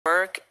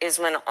work is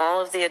when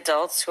all of the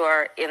adults who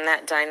are in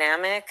that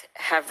dynamic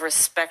have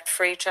respect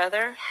for each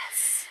other.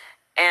 Yes.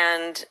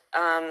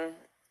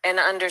 And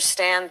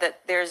understand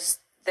that this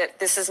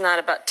is not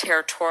about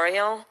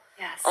territorial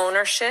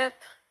ownership,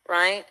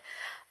 right?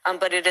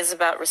 But it is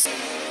about respect.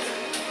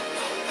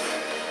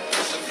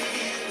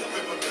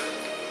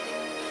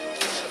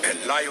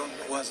 A lion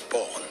was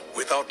born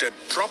without a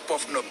drop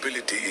of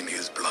nobility in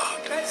his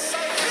blood.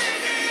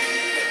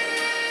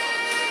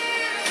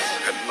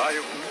 A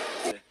lion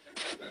who...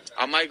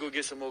 I might go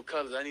get some more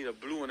colors. I need a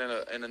blue one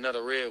and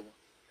another red one.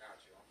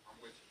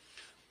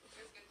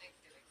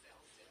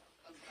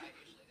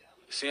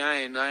 See, I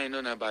ain't know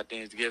nothing about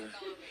Thanksgiving.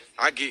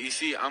 I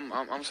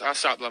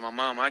shop like my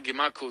mom. I get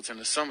my coats in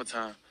the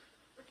summertime.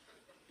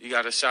 You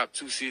gotta shop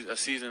a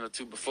season or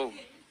two before,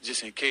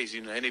 just in case,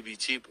 and they be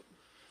cheaper.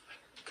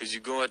 Cause you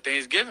go at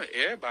Thanksgiving,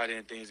 everybody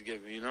in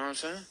Thanksgiving, you know what I'm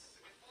saying?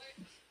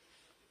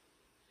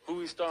 Who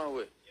we starting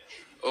with?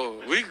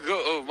 Oh, we could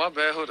go. Oh, my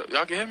bad. Hold up,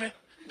 y'all can hear me?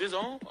 This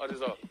on or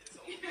this off?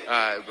 All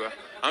right, bro.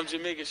 I'm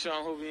just making sure.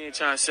 I hope we ain't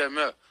trying to set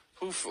me up.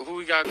 Who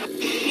we got? We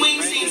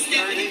ain't seen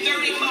Stephanie in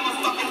 30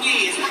 motherfucking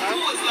years.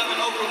 Who is loving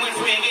Oprah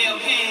Winfrey and Gayle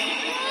King?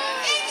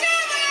 Each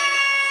other!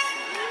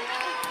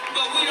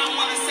 But we don't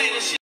want to say the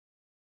shit.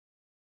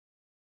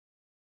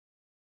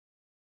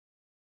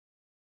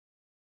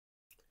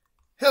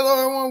 Hello,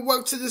 everyone.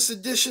 Welcome to this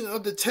edition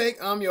of The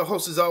Take. I'm your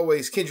host, as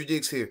always, Kendra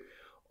Diggs here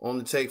on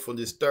The Take for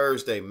this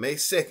Thursday, May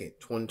 2nd,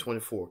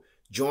 2024.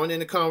 Join in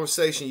the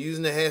conversation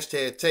using the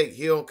hashtag Take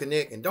here on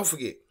Connect. And don't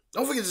forget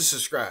to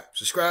subscribe.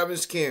 Subscribing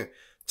is caring.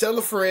 Tell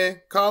a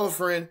friend, call a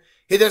friend,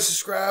 hit that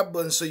subscribe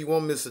button so you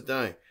won't miss a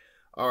thing.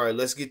 All right,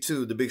 let's get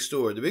to the big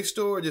story. The big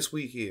story this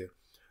week here.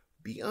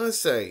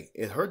 Beyonce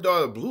and her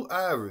daughter Blue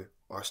Ivy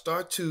are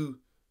star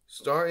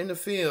in the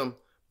film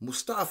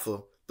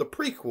Mustafa, the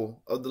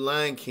prequel of The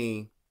Lion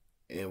King.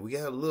 And we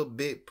got a little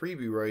bit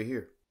preview right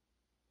here.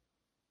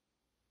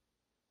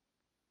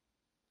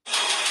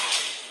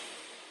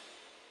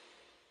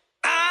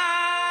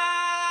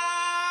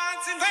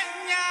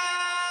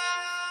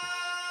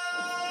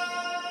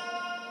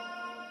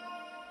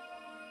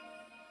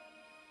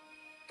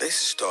 This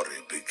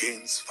story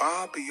begins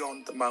far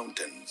beyond the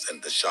mountains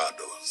and the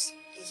shadows.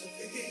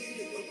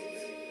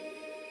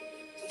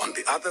 On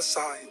the other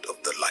side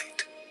of the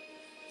light.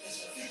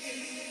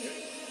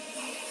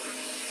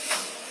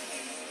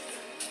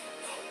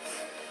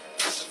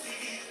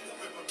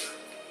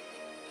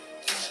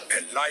 A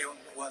lion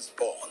was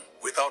born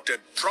without a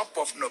drop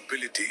of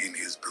nobility in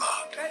his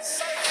blood.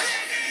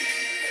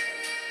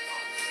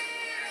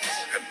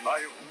 A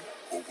lion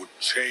who would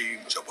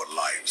change our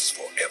lives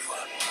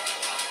forever.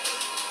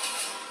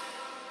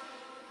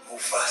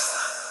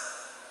 Mufasa.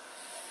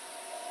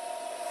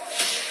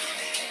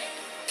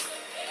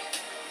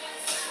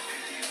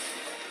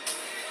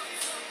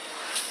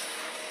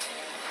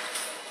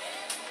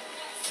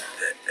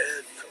 The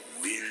earth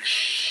will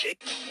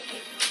shake.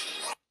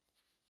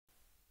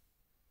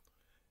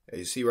 As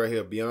you see right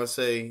here,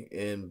 Beyonce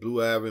and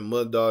Blue Ivy and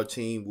Mud Dog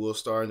team will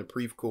star in the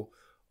prequel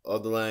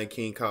of The Lion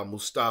King called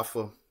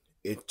Mustafa.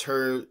 It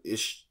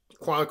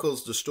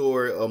chronicles the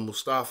story of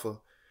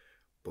Mustafa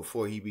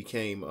before he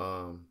became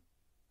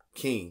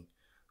king.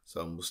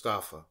 So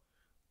Mustafa,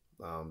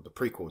 the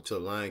prequel to The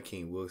Lion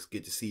King, we'll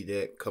get to see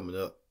that coming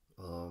up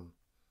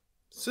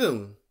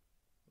soon,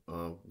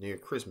 near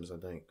Christmas, I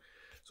think.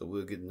 So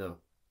we'll get to know.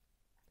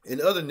 In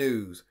other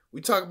news,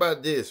 we talk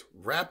about this.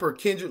 Rapper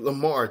Kendrick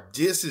Lamar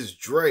disses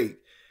Drake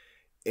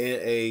in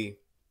a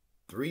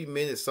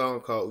 3-minute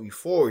song called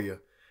Euphoria.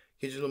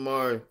 Kendrick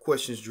Lamar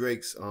questions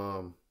Drake's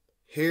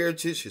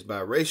heritage, his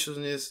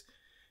biracialness,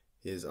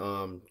 his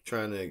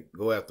trying to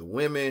go after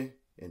women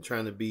and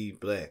trying to be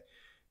black.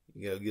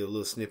 You gotta get a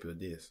little snippet of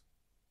this.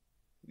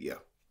 Yeah,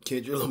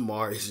 Kendrick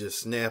Lamar is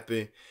just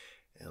snapping,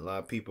 and a lot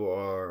of people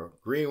are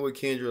agreeing with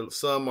Kendrick.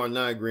 Some are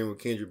not agreeing with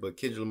Kendrick, but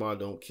Kendrick Lamar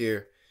don't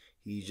care.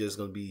 He's just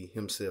gonna be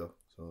himself.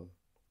 So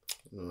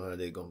I don't know how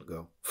they're gonna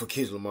go for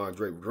Kendrick Lamar and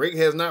Drake. Drake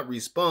has not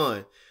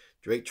responded.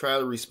 Drake tried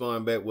to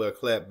respond back with a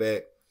clap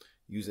back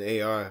using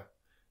AI.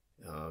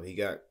 He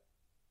had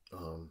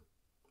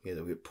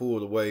to get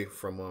pulled away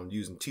from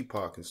using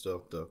Tupac and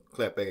stuff to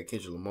clap back at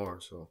Kendrick Lamar.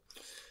 So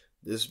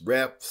this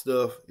rap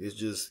stuff is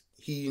just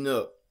heating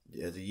up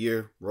as the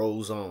year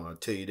rolls on. I'll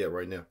tell you that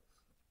right now.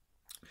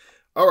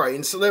 All right,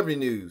 in celebrity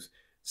news,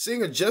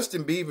 singer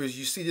Justin Bieber,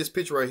 you see this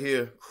picture right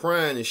here,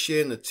 crying and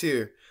shedding a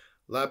tear.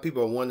 A lot of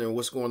people are wondering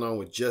what's going on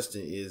with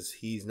Justin. Is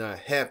he's not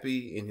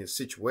happy in his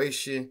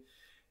situation?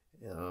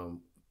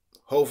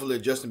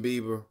 Hopefully Justin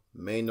Bieber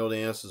may know the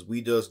answers.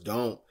 We just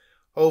don't.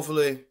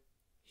 Hopefully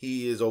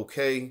he is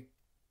okay.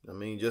 I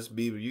mean, Justin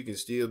Bieber, you can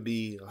still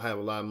have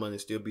a lot of money,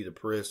 still be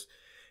depressed,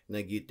 and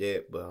I get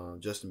that.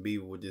 But Justin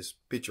Bieber with this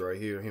picture right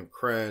here, him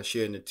crying,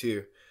 shedding a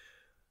tear.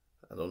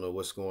 I don't know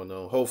what's going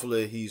on.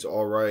 Hopefully he's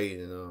all right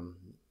and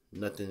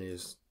nothing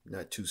is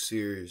not too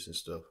serious and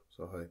stuff.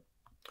 So, hey.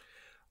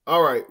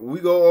 All right,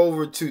 we go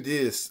over to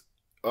this.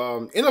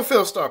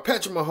 NFL star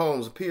Patrick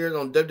Mahomes appeared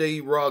on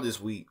WWE Raw this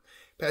week.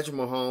 Patrick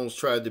Mahomes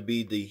tried to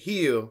be the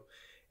heel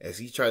as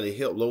he tried to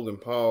help Logan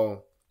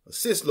Paul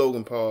assist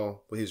Logan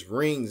Paul with his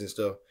rings and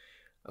stuff.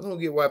 I don't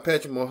get why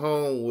Patrick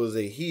Mahomes was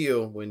a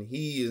heel when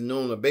he is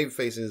known a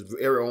babyface in his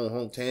very own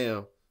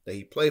hometown that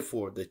he played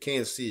for, the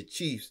Kansas City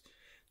Chiefs,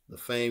 the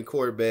famed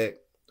quarterback,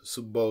 the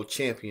Super Bowl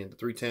champion, the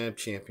 3-time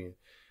champion.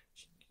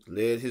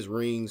 Led his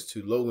rings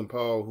to Logan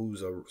Paul,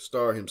 who's a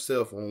star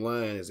himself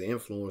online as an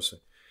influencer.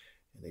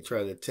 And they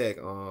tried to attack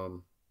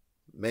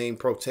main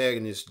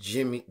protagonist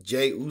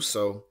Jey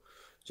Uso.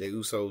 Jey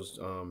Uso's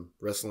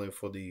wrestling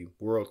for the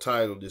world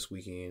title this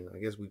weekend. I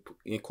guess we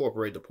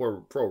incorporate the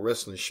pro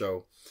wrestling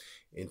show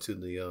into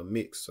the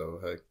mix. So,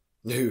 hey,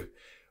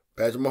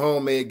 Patrick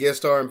Mahomes made a guest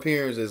star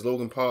appearance as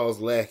Logan Paul's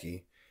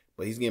lackey,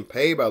 but he's getting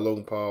paid by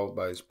Logan Paul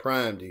by his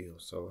Prime deal.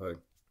 So, hey,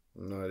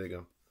 you know how they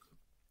go.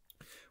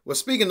 Well,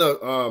 speaking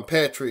of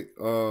Patrick's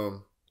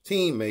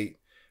teammate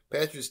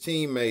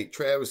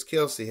Travis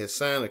Kelce has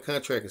signed a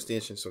contract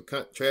extension. So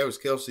Travis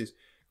Kelce's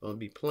going to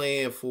be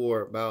playing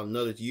for about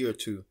another year or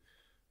two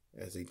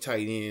as a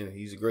tight end.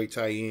 He's a great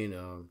tight end.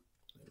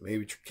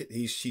 Maybe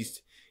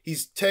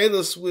he's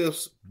Taylor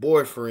Swift's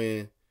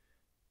boyfriend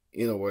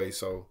in a way.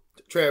 So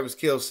Travis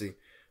Kelce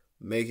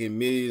making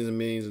millions and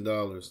millions of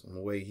dollars on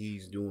the way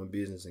he's doing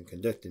business and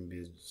conducting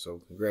business.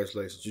 So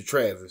congratulations to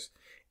Travis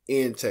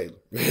and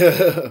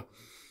Taylor.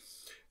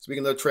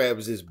 Speaking of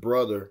Travis's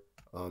brother,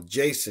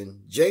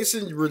 Jason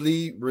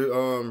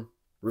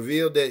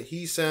revealed that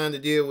he signed a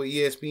deal with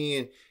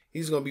ESPN.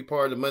 He's going to be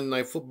part of the Monday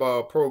Night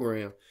Football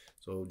program.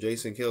 So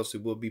Jason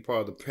Kelce will be part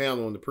of the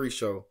panel on the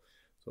pre-show.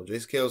 So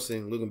Jason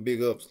Kelce looking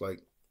big ups.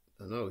 Like,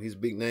 I know he's a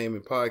big name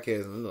in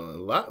podcasting. I know a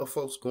lot of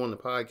folks going to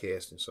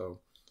podcasting. So,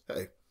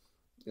 hey,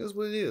 that's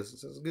what it is.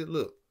 It's a good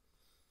look.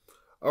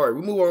 All right,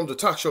 we move on to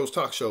talk shows.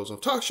 On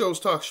talk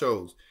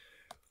shows.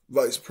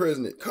 Vice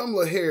President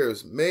Kamala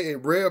Harris made a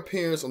rare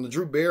appearance on the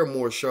Drew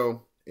Barrymore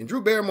show. And Drew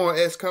Barrymore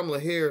asked Kamala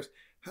Harris,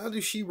 how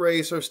does she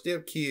raise her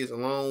stepkids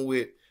along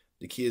with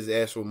the kids'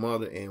 actual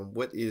mother, and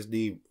what is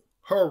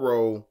her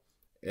role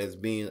as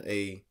being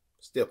a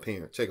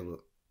step-parent? Take a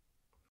look.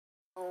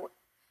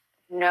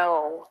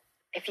 No,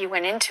 if you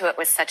went into it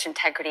with such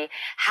integrity,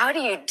 how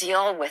do you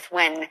deal with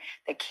when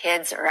the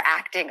kids are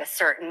acting a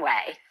certain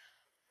way?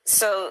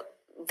 So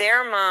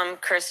their mom,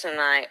 Kirsten, and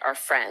I are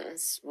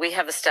friends. We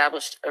have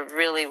established a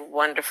really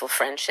wonderful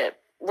friendship.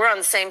 We're on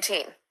the same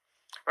team,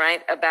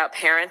 right? About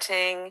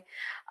parenting.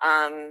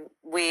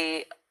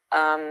 We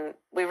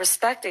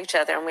respect each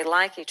other and we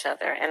like each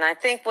other. And I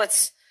think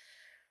what's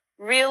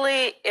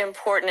really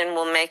important and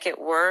will make it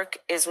work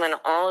is when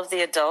all of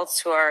the adults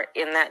who are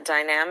in that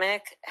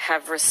dynamic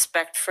have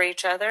respect for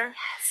each other.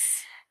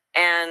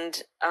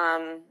 Yes.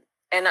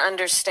 And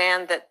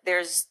understand that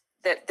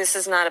this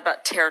is not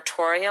about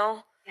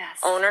territorial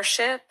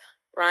ownership,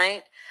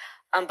 right?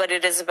 But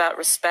it is about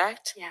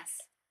respect.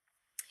 Yes.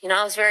 You know,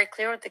 I was very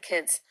clear with the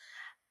kids.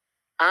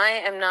 I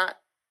am not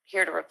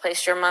here to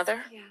replace your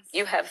mother. Yes.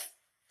 You have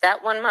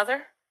that one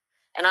mother,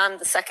 and I'm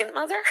the second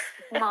mother.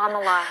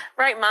 Mamala.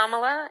 Right,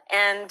 Mamala.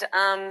 And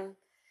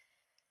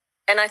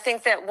I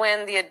think that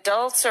when the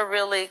adults are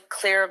really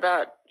clear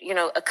about, you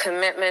know, a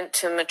commitment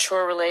to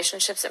mature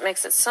relationships, it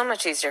makes it so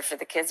much easier for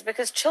the kids,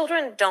 because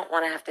children don't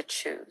want to have to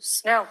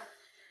choose. No.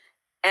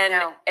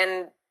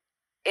 And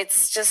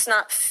it's just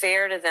not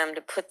fair to them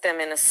to put them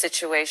in a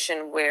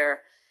situation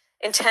where,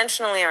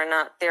 intentionally or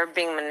not, they're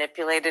being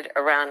manipulated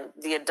around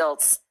the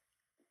adults'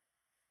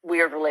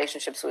 weird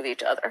relationships with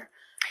each other,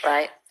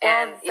 right?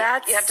 Well, and you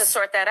have to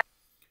sort that out.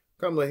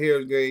 Kamala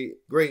Harris gave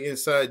great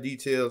inside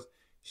details.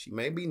 She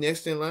may be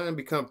next in line to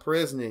become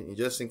president, and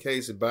just in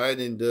case if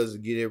Biden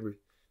doesn't get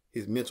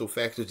his mental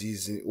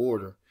faculties in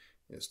order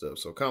and stuff.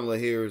 So Kamala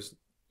Harris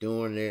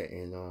doing that,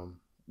 and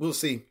we'll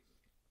see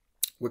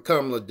what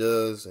Kamala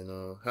does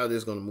and how this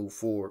is going to move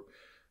forward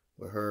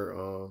with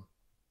her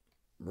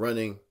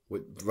running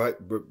with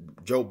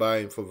Joe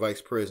Biden for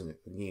vice president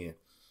again.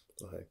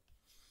 Okay.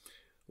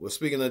 Well,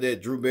 speaking of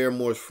that, Drew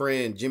Barrymore's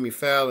friend Jimmy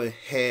Fallon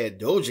had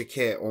Doja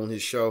Cat on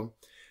his show.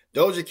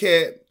 Doja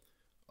Cat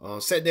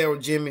sat down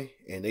with Jimmy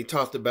and they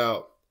talked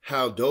about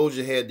how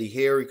Doja had the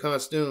hairy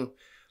costume.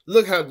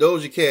 Look how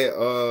Doja Cat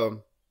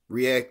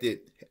reacted.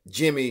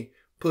 Jimmy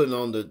putting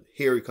on the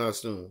hairy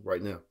costume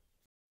right now.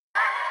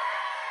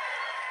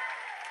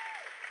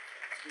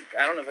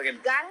 I don't know if I can.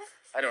 Got it?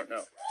 I don't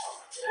know.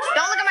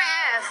 Don't look at my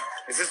ass.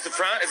 Is this the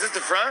front? Is this the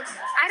front?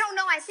 I don't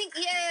know. I think,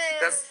 yeah.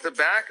 That's the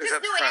back? Or is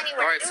Just that do the it front?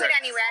 anywhere. All right, Do it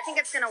anywhere. I think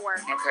it's going to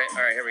work. Okay, all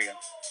right, here we go.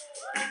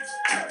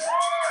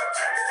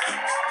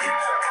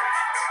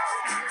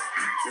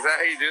 Is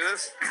that how you do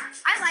this?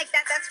 I like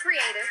that. That's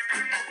creative.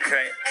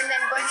 Okay. And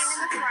then button in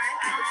the front.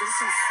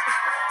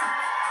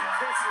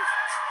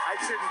 I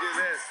shouldn't do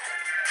this.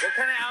 What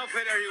kind of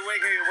outfit are you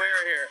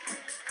wearing here?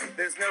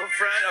 There's no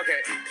front? Okay.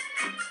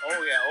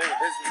 Oh, yeah. Oh,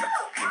 this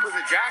was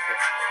a jacket.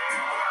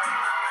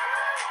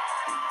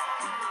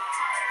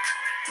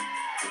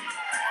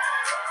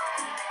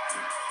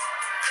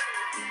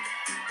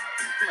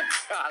 Oh, my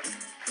God.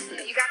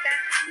 You got that?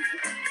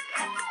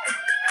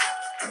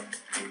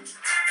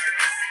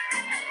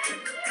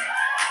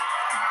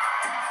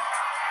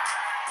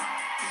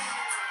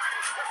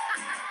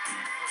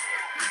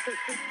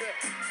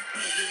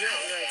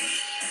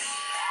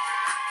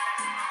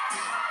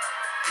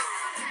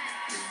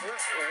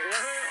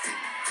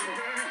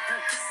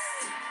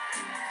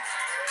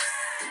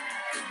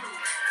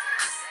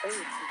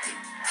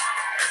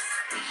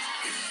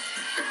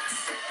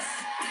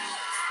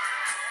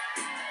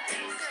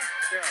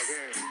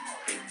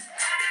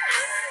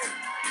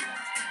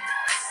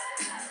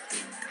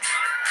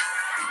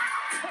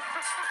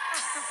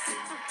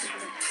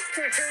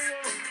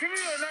 Give me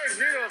a nice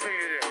zero thing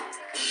there.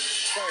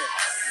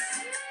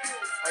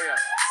 Oh,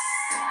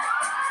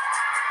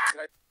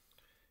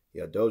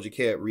 yeah. Doja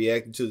Cat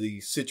reacting to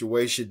the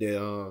situation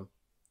that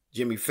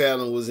Jimmy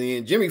Fallon was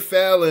in. Jimmy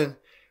Fallon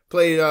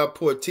played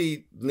poor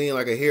T leaning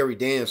like a hairy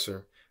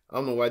dancer. I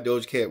don't know why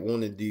Doja Cat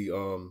wanted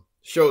to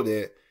show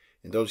that,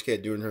 and Doja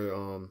Cat doing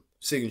her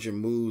signature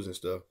moves and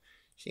stuff.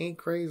 She ain't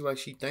crazy like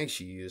she thinks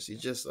she is.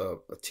 It's just a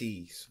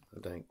tease, I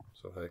think.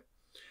 So hey.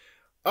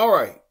 All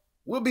right.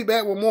 We'll be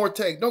back with more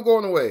Take. Don't go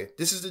away.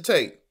 This is The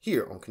Take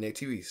here on Connect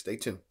TV. Stay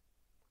tuned.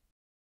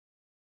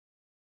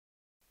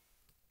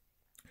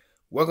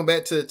 Welcome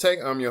back to The Take.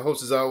 I'm your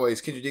host as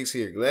always, Kendrick Dix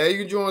here. Glad you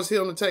can join us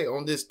here on The Take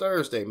on this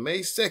Thursday,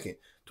 May 2nd,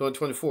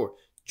 2024.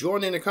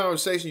 Join in the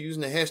conversation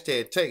using the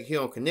hashtag Take here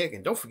on Connect.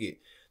 And don't forget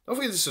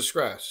to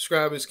subscribe.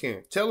 Subscribe is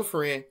caring. Tell a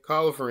friend,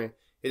 call a friend,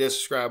 hit that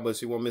subscribe button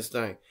so you won't miss a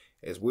thing.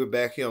 As we're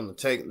back here on The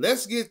Take,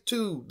 let's get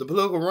to the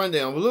political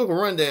rundown. We're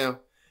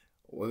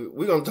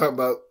going to talk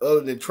about,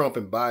 other than Trump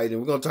and Biden,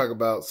 we're going to talk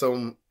about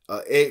some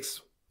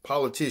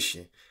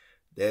ex-politician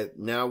that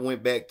now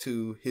went back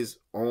to his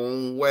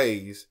own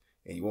ways,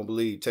 and you won't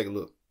believe. Take a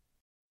look.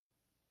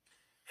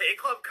 Hey,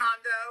 Club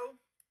Condo.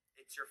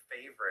 It's your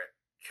favorite,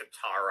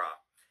 Katara.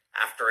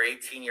 After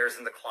 18 years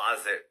in the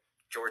closet,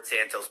 George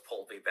Santos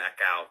pulled me back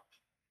out.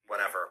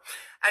 Whatever.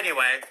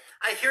 Anyway,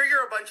 I hear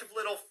you're a bunch of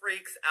little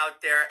freaks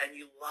out there, and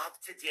you love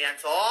to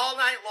dance all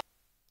night long.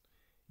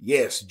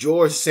 Yes,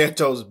 George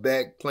Santos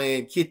back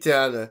playing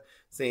Kitana,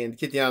 saying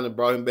Kitana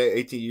brought him back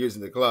 18 years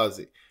in the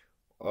closet.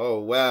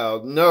 Oh,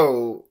 wow.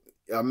 No,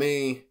 I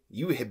mean,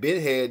 you had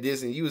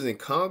this and you was in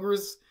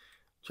Congress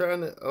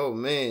trying to, oh,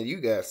 man, you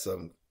got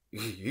some,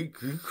 you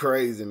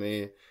crazy,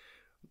 man.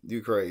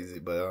 You crazy.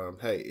 But,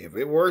 hey, if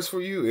it works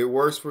for you, it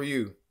works for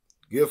you.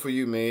 Good for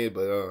you, man.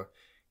 But,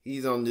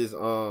 he's on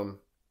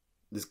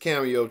this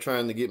cameo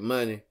trying to get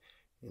money,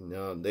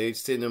 and they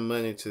sending him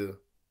money to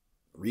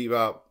reap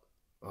out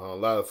a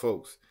lot of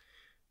folks,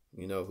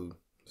 you know who.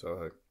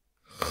 So,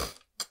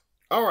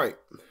 all right,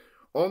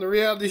 on the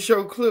reality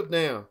show clip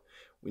now.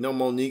 We know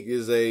Monique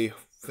is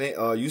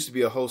used to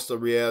be a host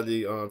of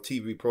reality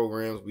TV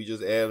programs. We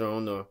just added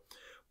on.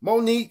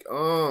 Monique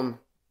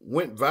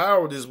went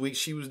viral this week.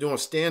 She was doing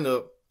stand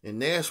up in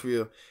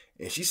Nashville,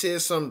 and she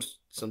said some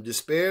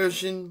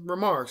disparaging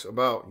remarks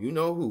about you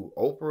know who,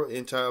 Oprah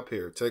and Tyler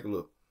Perry. Take a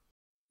look.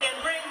 And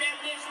bring that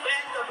bitch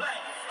back to black.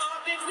 Oh,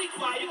 bitch, we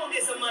quiet. You gonna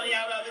get some money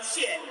out of it,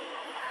 shit.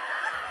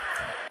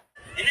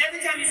 And every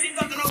time you see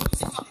fucking Oprah,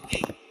 she fucking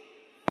gay.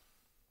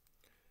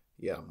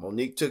 Yeah,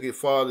 Monique took it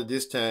farther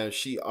this time.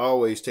 She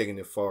always taking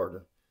it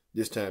farther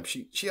this time.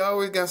 She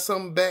always got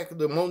something back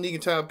to Monique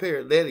and Tyler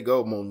Perry. Let it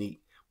go,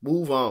 Monique.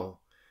 Move on.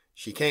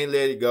 She can't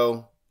let it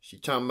go. She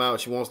talking about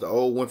she wants the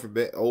old Oprah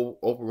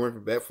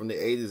Winfrey back from the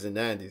 80s and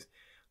 90s.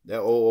 That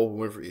old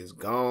Oprah Winfrey is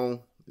gone.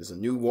 There's a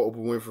new Oprah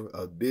Winfrey,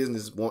 a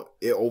business Oprah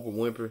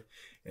Winfrey,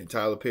 and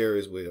Tyler Perry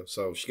as well.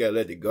 So she gotta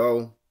let it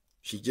go.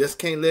 She just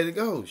can't let it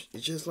go.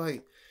 It's just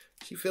like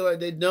she feel like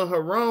they done her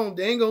wrong.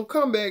 They ain't gonna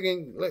come back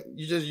and like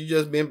you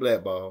just been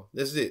blackballed.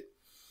 That's it.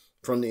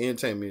 From the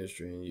entertainment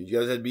industry. And you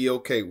guys have to be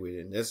okay with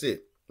it. And that's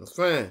it. That's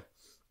fine.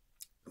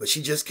 But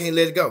she just can't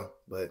let it go.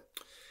 But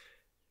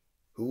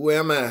who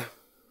am I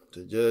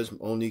to judge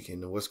Monique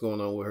and what's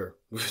going on with her?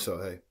 So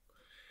hey.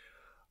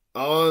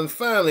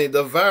 Finally,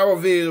 the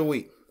viral video of the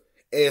week.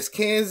 As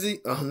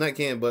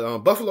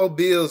Buffalo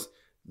Bills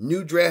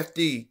new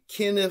draftee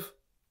Keon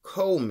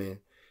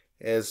Coleman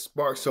has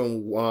sparked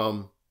some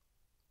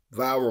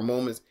viral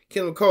moments.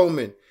 Keon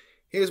Coleman,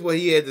 here's what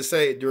he had to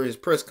say during his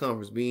press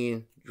conference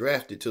being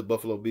drafted to the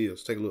Buffalo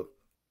Bills. Take a look.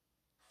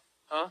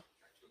 Huh?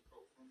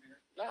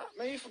 Nah,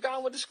 man, you forgot I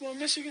went to school in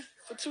Michigan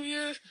for 2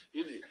 years?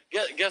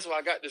 Guess where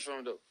I got this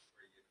from, though?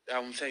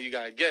 I'm saying you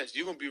gotta guess.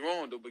 You're gonna be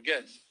wrong, though, but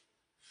guess.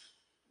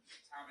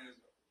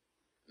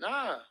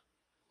 Nah.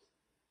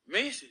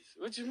 Macy's.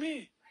 What you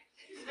mean?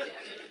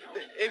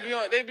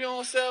 They be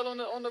on sale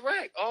on the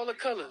rack. All the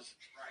colors.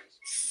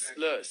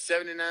 Look,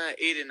 $79,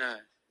 $89.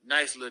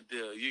 Nice little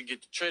deal. You can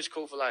get the trench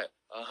coat for like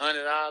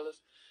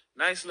 $100.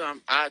 Nice little.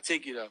 I'll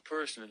take it up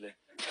personally.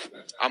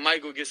 I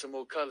might go get some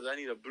more colors. I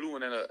need a blue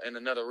one and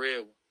another red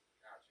one.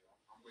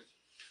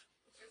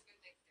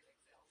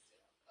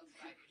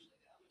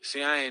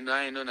 See, I ain't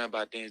know nothing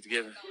about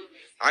Thanksgiving.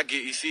 I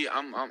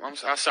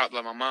shop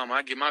like my mom.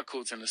 I get my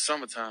coats in the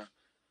summertime.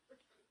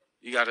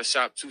 You gotta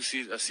shop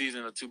a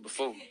season or two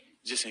before,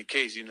 just in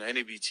case, and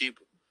they be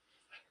cheaper.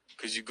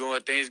 Cause you go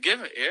at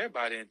Thanksgiving,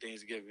 everybody in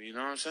Thanksgiving, you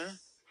know what I'm saying?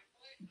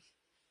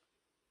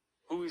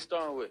 Who we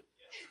starting with?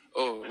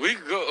 Oh, we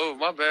could go. Oh,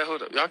 my bad.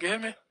 Hold up. Y'all can hear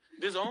me?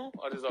 This on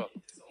or this off?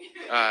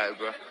 All right,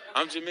 bro.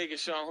 I'm just making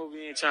sure I hope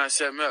you ain't trying to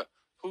set me up.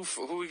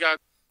 Who we got?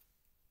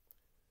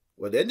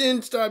 Well, that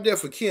didn't stop there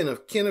for Keon.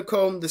 Keon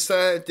Coleman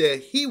decided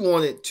that he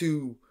wanted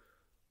to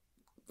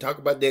talk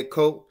about that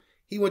coat.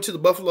 He went to the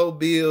Buffalo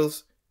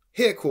Bills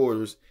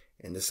headquarters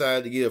and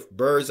decided to give a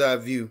bird's eye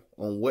view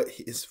on what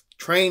his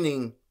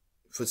training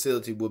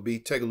facility will be.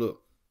 Take a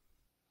look.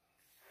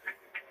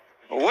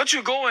 What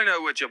you going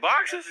there with your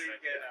boxes?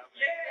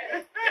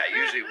 Yeah,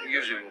 usually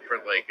we'll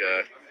print like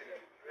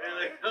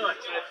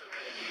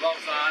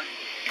Gloves on.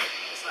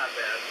 It's not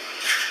bad.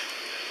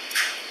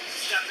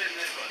 Step in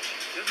this one.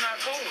 It's not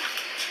cold.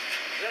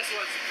 This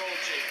one's cold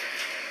shaker.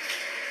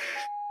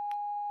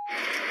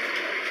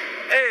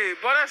 Hey,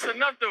 boy, that's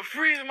enough to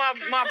freeze my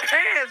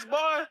pants,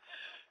 boy.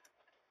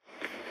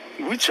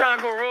 We trying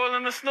to go roll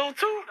in the snow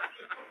too?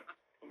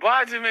 Boy,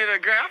 I just made a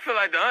grand. I feel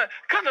like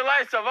cut the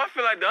lights off. I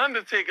feel like the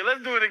Undertaker.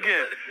 Let's do it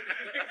again.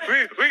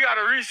 We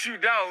gotta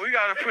reshoot down. We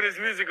gotta put his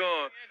music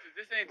on.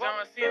 This ain't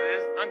John Cena.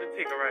 It's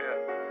Undertaker right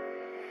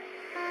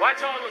here.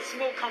 Watch all the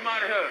smoke come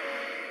out of here.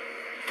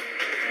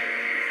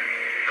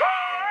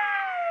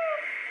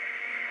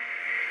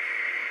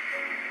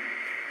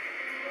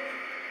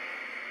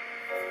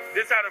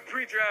 This how the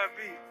pre-drive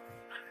be.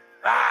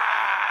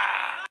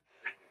 Ah!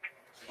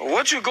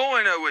 What you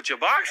going there with your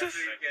boxes?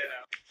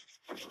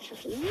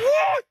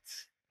 What?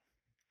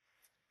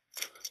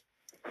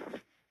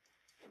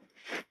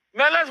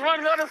 Man, let's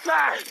run the other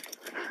side.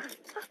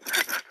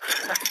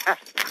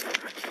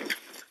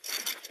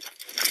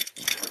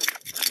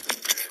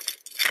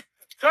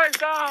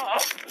 Touchdown.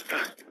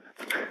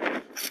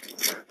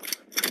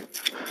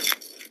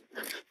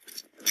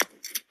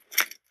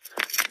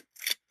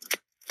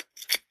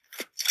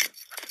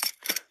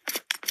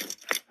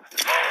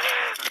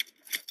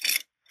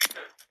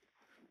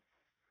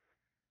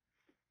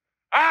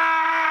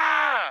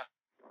 Ah!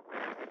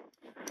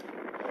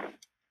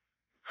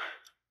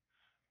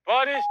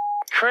 Boy, this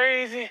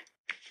crazy.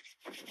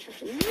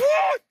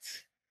 What?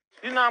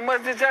 You know how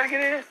much this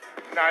jacket is?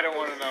 No, I don't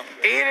want to know.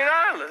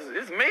 $80.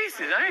 It's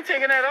Macy's. I ain't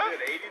taking that off.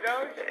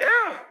 $80?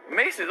 Yeah,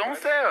 Macy's on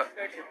sale. That's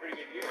actually a pretty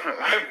good deal.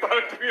 I thought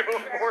it'd be a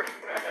little more than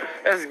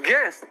that. That's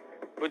guess.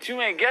 But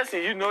you ain't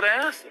guessing. You know the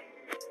answer.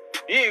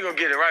 You ain't gonna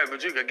get it right,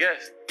 but you can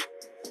guess.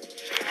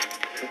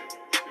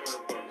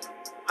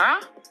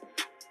 Huh?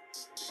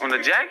 On the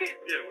jacket?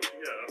 Yeah.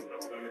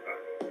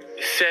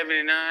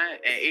 79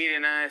 and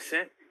 89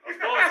 cents.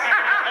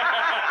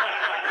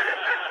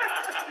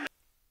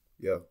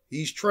 Yeah,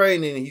 he's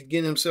training, he's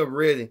getting himself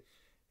ready,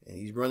 and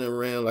he's running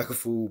around like a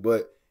fool.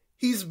 But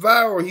he's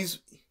viral.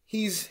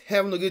 He's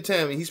having a good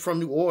time, and he's from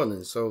New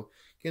Orleans. So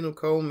Keon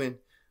Coleman,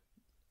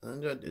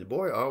 the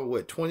boy,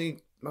 about 20,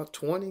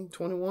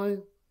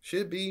 21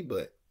 should be.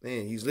 But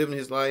man, he's living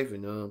his life,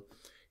 and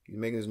he's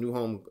making his new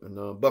home in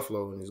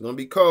Buffalo, and it's gonna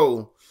be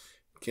cold.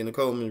 Keon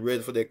Coleman is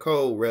ready for that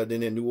cold rather than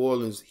that New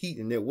Orleans heat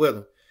and that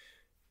weather.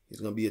 It's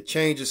gonna be a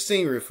change of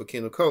scenery for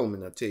Keon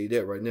Coleman. I'll tell you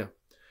that right now.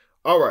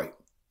 All right.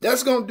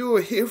 That's going to do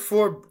it here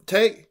for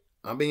Take.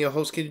 I've been your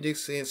host, Kenny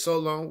Dixon, saying so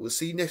long. We'll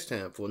see you next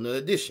time for another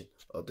edition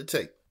of The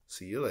Take.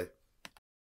 See you later.